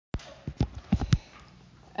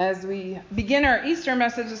As we begin our Easter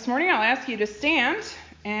message this morning, I'll ask you to stand,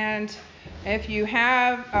 and if you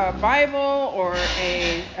have a Bible or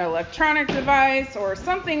an electronic device or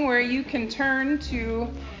something where you can turn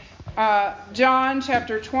to John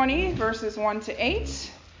chapter 20, verses 1 to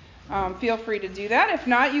 8, feel free to do that. If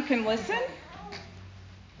not, you can listen.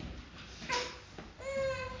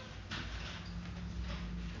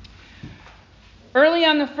 Early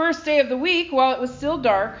on the first day of the week, while it was still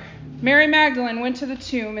dark, Mary Magdalene went to the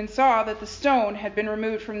tomb and saw that the stone had been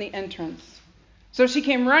removed from the entrance. So she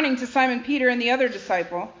came running to Simon Peter and the other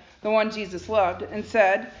disciple, the one Jesus loved, and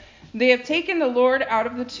said, "They have taken the Lord out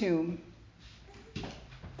of the tomb,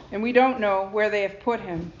 and we don't know where they have put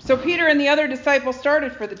him." So Peter and the other disciple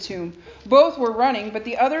started for the tomb. Both were running, but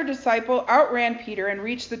the other disciple outran Peter and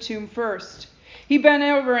reached the tomb first. He bent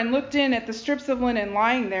over and looked in at the strips of linen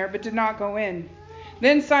lying there, but did not go in.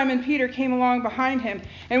 Then Simon Peter came along behind him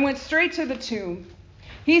and went straight to the tomb.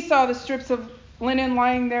 He saw the strips of linen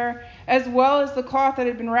lying there, as well as the cloth that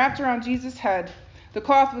had been wrapped around Jesus' head. The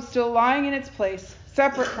cloth was still lying in its place,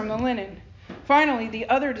 separate from the linen. Finally, the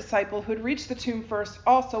other disciple who had reached the tomb first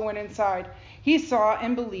also went inside. He saw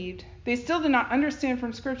and believed. They still did not understand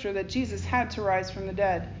from Scripture that Jesus had to rise from the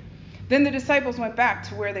dead. Then the disciples went back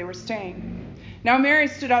to where they were staying. Now Mary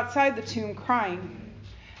stood outside the tomb crying.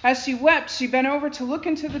 As she wept, she bent over to look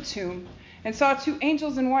into the tomb and saw two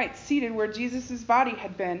angels in white seated where Jesus' body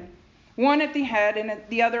had been, one at the head and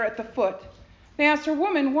the other at the foot. They asked her,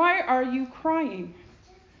 "Woman, why are you crying?"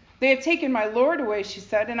 "They have taken my Lord away," she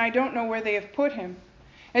said, "and I don't know where they have put him."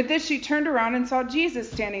 At this she turned around and saw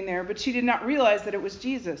Jesus standing there, but she did not realize that it was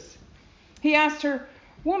Jesus. He asked her,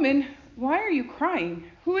 "Woman, why are you crying?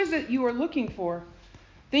 Who is it you are looking for?"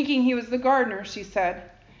 Thinking he was the gardener, she said,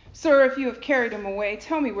 "Sir, if you have carried him away,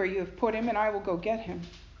 tell me where you have put him, and I will go get him."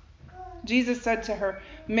 Jesus said to her,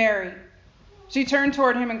 "Mary." She turned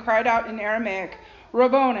toward him and cried out in Aramaic,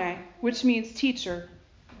 "Rabboni," which means teacher.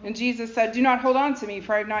 And Jesus said, "Do not hold on to me,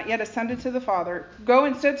 for I have not yet ascended to the Father. Go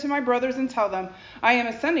instead to my brothers and tell them, I am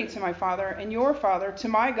ascending to my Father and your Father, to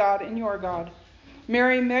my God and your God."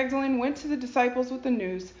 Mary Magdalene went to the disciples with the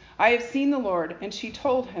news, "I have seen the Lord," and she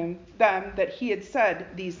told them that he had said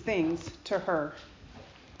these things to her.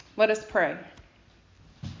 Let us pray.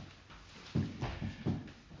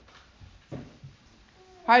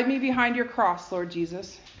 Hide me behind your cross, Lord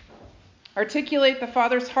Jesus. Articulate the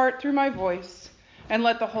Father's heart through my voice, and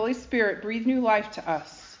let the Holy Spirit breathe new life to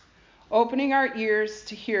us, opening our ears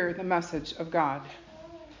to hear the message of God.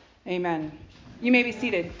 Amen. You may be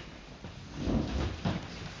seated.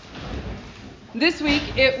 This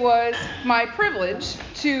week it was my privilege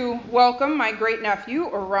to welcome my great nephew,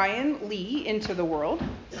 Orion Lee, into the world.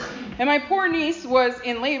 And my poor niece was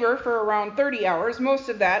in labor for around 30 hours, most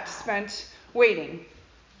of that spent waiting.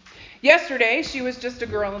 Yesterday, she was just a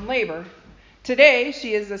girl in labor. Today,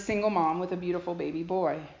 she is a single mom with a beautiful baby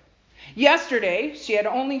boy. Yesterday, she had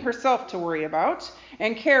only herself to worry about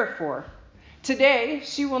and care for. Today,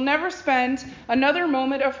 she will never spend another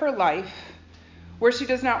moment of her life where she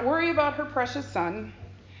does not worry about her precious son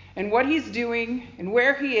and what he's doing and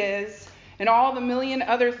where he is and all the million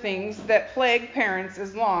other things that plague parents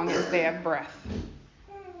as long as they have breath.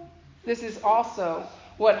 This is also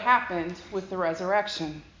what happened with the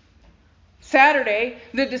resurrection. Saturday,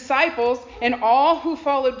 the disciples and all who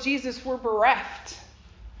followed Jesus were bereft,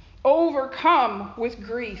 overcome with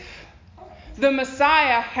grief. The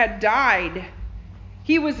Messiah had died.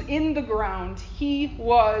 He was in the ground. He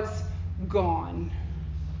was gone.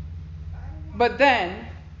 But then,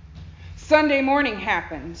 Sunday morning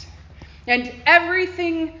happened, and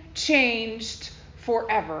everything changed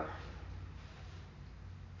forever.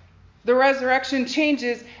 The resurrection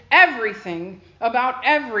changes everything about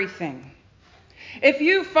everything. If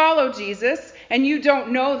you follow Jesus and you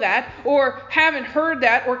don't know that, or haven't heard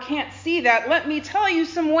that, or can't see that, let me tell you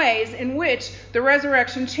some ways in which the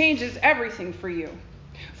resurrection changes everything for you.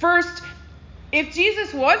 First, if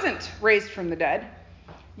Jesus wasn't raised from the dead,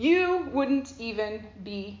 you wouldn't even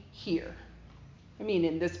be here. I mean,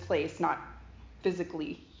 in this place, not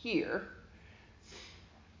physically here.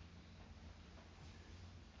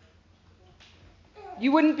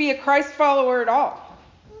 You wouldn't be a Christ follower at all.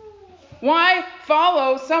 Why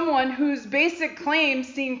follow someone whose basic claims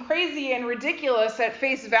seem crazy and ridiculous at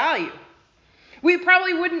face value? We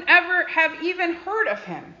probably wouldn't ever have even heard of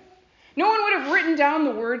him. No one would have written down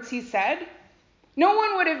the words he said. No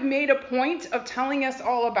one would have made a point of telling us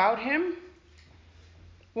all about him.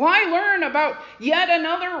 Why learn about yet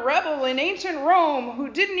another rebel in ancient Rome who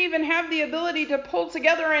didn't even have the ability to pull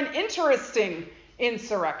together an interesting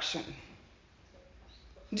insurrection?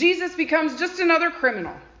 Jesus becomes just another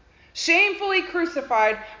criminal, shamefully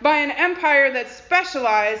crucified by an empire that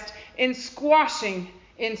specialized in squashing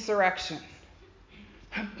insurrection.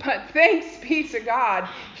 But thanks be to God,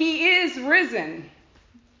 he is risen.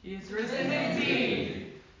 He is risen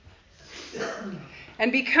indeed.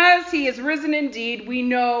 And because he is risen indeed, we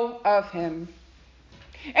know of him.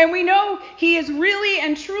 And we know he is really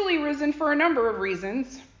and truly risen for a number of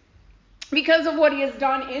reasons. Because of what he has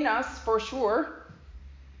done in us, for sure.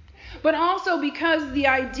 But also because the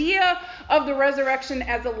idea of the resurrection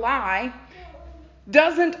as a lie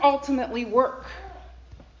doesn't ultimately work.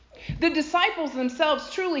 The disciples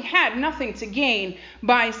themselves truly had nothing to gain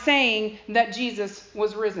by saying that Jesus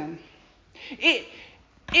was risen.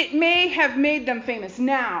 It may have made them famous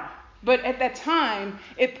now, but at that time,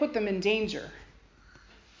 it put them in danger.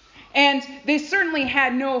 And they certainly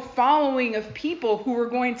had no following of people who were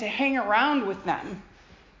going to hang around with them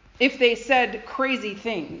if they said crazy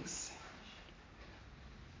things.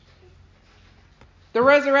 The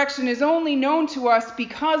resurrection is only known to us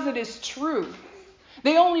because it is true.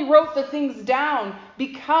 They only wrote the things down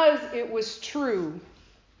because it was true.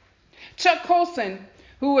 Chuck Colson,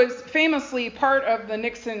 who was famously part of the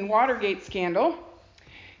Nixon Watergate scandal,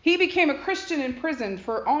 he became a Christian in prison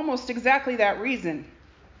for almost exactly that reason.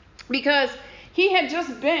 Because he had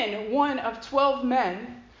just been one of 12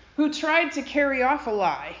 men who tried to carry off a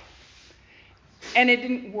lie, and it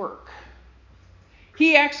didn't work.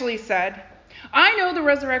 He actually said, "I know the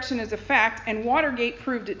resurrection is a fact, and Watergate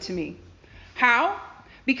proved it to me." How?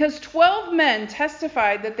 Because 12 men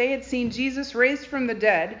testified that they had seen Jesus raised from the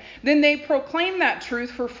dead. Then they proclaimed that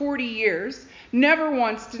truth for 40 years, never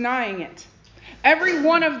once denying it. Every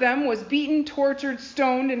one of them was beaten, tortured,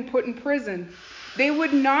 stoned, and put in prison. They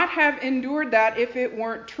would not have endured that if it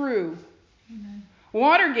weren't true. Amen.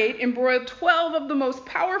 Watergate embroiled 12 of the most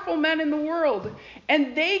powerful men in the world,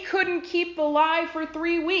 and they couldn't keep the lie for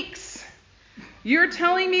 3 weeks. You're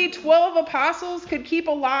telling me 12 apostles could keep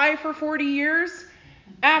a lie for 40 years?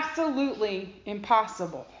 Absolutely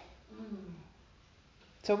impossible.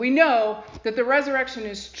 So we know that the resurrection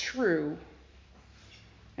is true.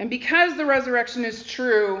 And because the resurrection is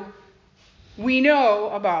true, we know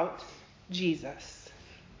about Jesus.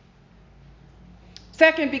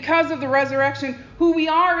 Second, because of the resurrection, who we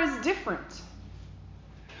are is different.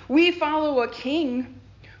 We follow a king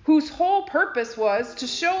whose whole purpose was to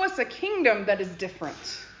show us a kingdom that is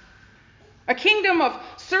different. A kingdom of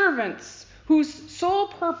servants whose sole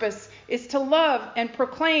purpose is to love and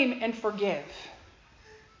proclaim and forgive.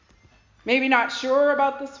 Maybe not sure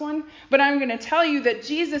about this one, but I'm going to tell you that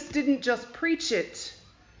Jesus didn't just preach it.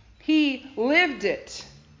 He lived it.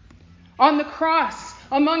 On the cross,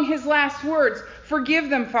 among his last words, "Forgive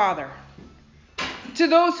them, Father," to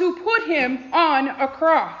those who put him on a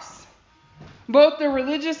cross, both the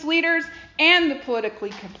religious leaders and the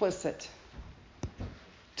politically complicit.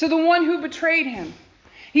 To the one who betrayed him,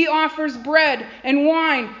 he offers bread and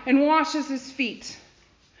wine and washes his feet.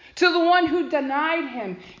 To the one who denied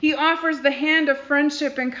him, he offers the hand of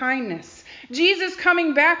friendship and kindness. Jesus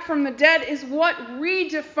coming back from the dead is what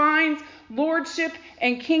redefines lordship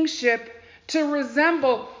and kingship to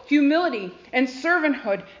resemble humility and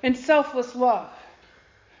servanthood and selfless love.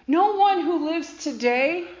 No one who lives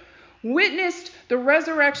today witnessed the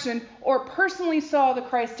resurrection or personally saw the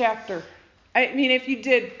Christ after. I mean, if you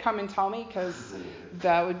did, come and tell me, because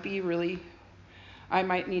that would be really, I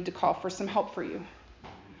might need to call for some help for you.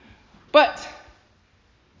 But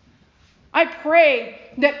I pray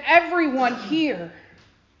that everyone here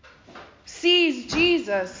sees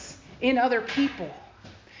Jesus in other people,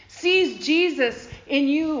 sees Jesus in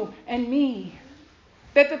you and me.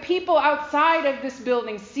 That the people outside of this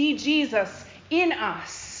building see Jesus in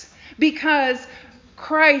us, because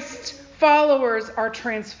Christ followers are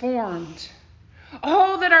transformed.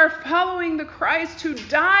 Oh, that our following the Christ who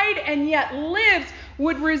died and yet lives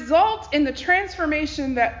would result in the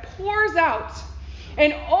transformation that pours out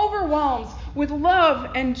and overwhelms with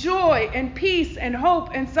love and joy and peace and hope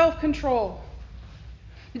and self-control.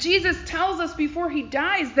 Jesus tells us before he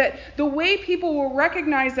dies that the way people will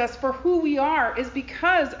recognize us for who we are is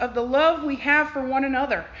because of the love we have for one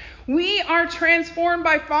another. We are transformed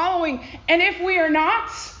by following, and if we are not,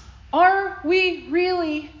 are we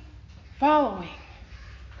really following?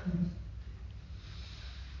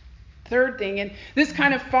 Third thing, and this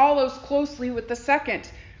kind of follows closely with the second,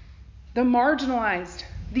 the marginalized,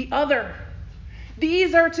 the other.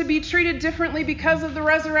 These are to be treated differently because of the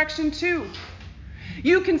resurrection too.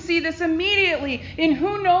 You can see this immediately in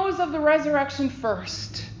who knows of the resurrection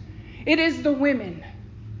first. It is the women.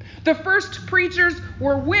 The first preachers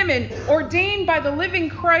were women ordained by the living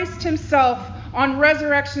Christ himself on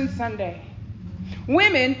Resurrection Sunday.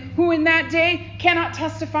 Women who in that day cannot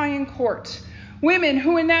testify in court. Women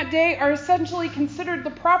who in that day are essentially considered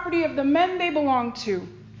the property of the men they belong to.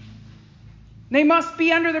 They must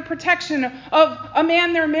be under the protection of a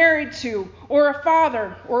man they're married to, or a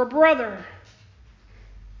father, or a brother.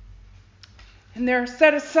 And they're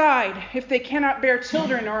set aside if they cannot bear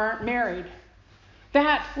children or aren't married.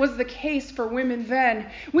 That was the case for women then.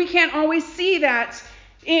 We can't always see that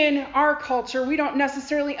in our culture. We don't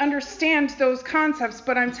necessarily understand those concepts,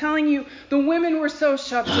 but I'm telling you, the women were so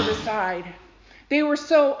shoved to the side. They were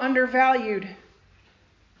so undervalued.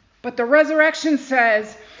 But the resurrection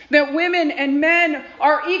says that women and men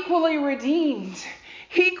are equally redeemed,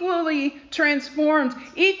 equally transformed,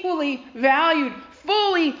 equally valued,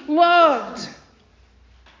 fully loved.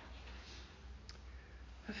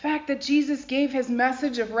 The fact that Jesus gave his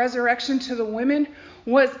message of resurrection to the women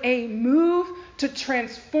was a move to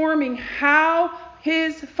transforming how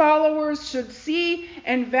his followers should see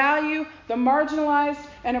and value the marginalized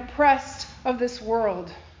and oppressed of this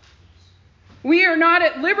world. We are not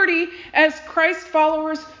at liberty as Christ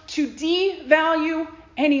followers to devalue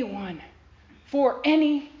anyone for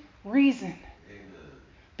any reason.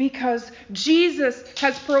 Because Jesus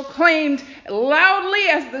has proclaimed loudly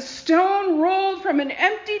as the stone rolled from an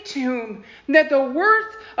empty tomb that the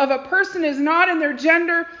worth of a person is not in their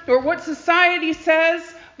gender or what society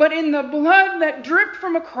says, but in the blood that dripped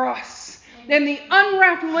from a cross and the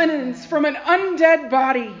unwrapped linens from an undead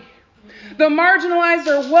body. The marginalized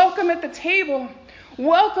are welcome at the table,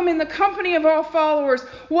 welcome in the company of all followers,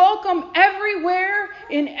 welcome everywhere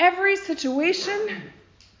in every situation.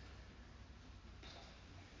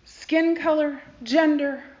 Skin color,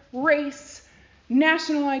 gender, race,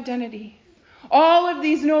 national identity. All of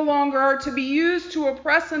these no longer are to be used to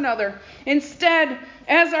oppress another. Instead,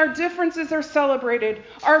 as our differences are celebrated,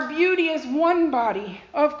 our beauty as one body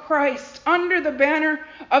of Christ under the banner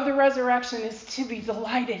of the resurrection is to be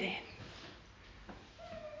delighted in.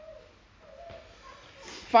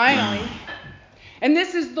 Finally, and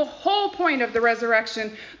this is the whole point of the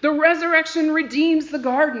resurrection redeems the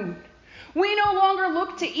garden. We no longer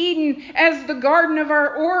look to Eden as the garden of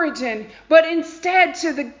our origin, but instead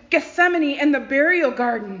to the Gethsemane and the burial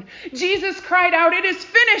garden. Jesus cried out, "It is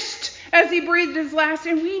finished," as he breathed his last.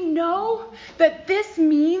 And we know that this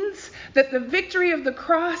means that the victory of the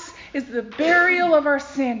cross is the burial of our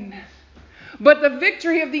sin. But the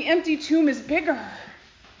victory of the empty tomb is bigger.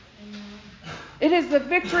 It is the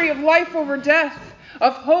victory of life over death,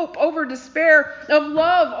 of hope over despair, of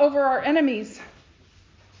love over our enemies.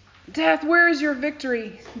 Death, where is your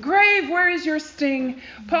victory? Grave, where is your sting?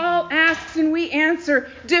 Paul asks and we answer,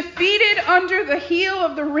 defeated under the heel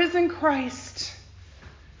of the risen Christ.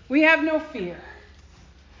 We have no fear.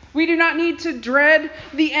 We do not need to dread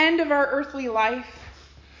the end of our earthly life,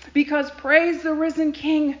 because praise the risen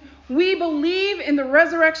King, we believe in the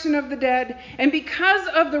resurrection of the dead, and because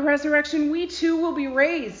of the resurrection, we too will be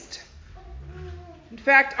raised. In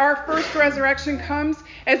fact, our first resurrection comes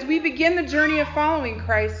as we begin the journey of following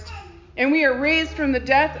Christ, and we are raised from the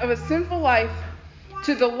death of a sinful life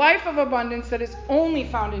to the life of abundance that is only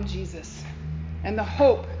found in Jesus, and the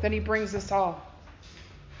hope that he brings us all.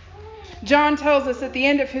 John tells us at the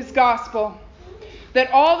end of his gospel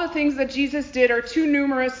that all the things that Jesus did are too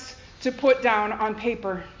numerous to put down on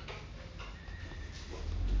paper.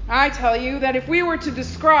 I tell you that if we were to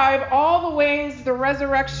describe all the ways the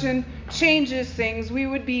resurrection changes things, we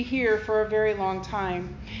would be here for a very long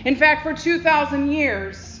time. In fact, for 2,000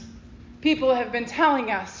 years, people have been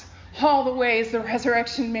telling us all the ways the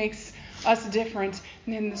resurrection makes us different,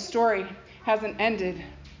 and the story hasn't ended.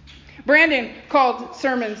 Brandon called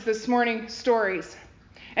sermons this morning stories.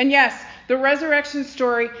 And yes, the resurrection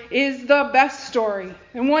story is the best story,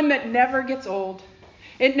 and one that never gets old.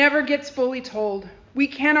 It never gets fully told. We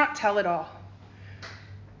cannot tell it all.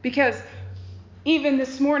 Because even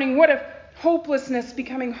this morning, what if hopelessness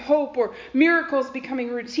becoming hope, or miracles becoming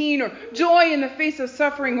routine, or joy in the face of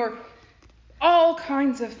suffering, or all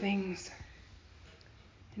kinds of things?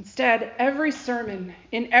 Instead, every sermon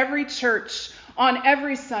in every church on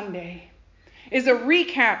every Sunday is a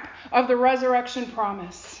recap of the resurrection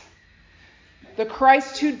promise. The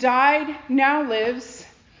Christ who died now lives,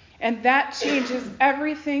 and that changes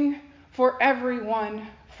everything for everyone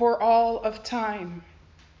for all of time.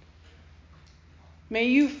 May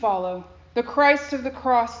you follow the Christ of the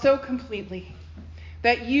cross so completely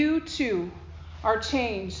that you too are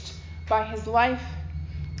changed by his life,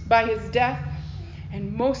 by his death,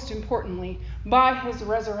 and most importantly, by his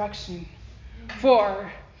resurrection.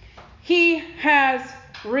 For he has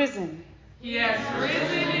risen. He has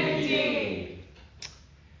risen indeed.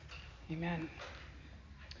 Amen.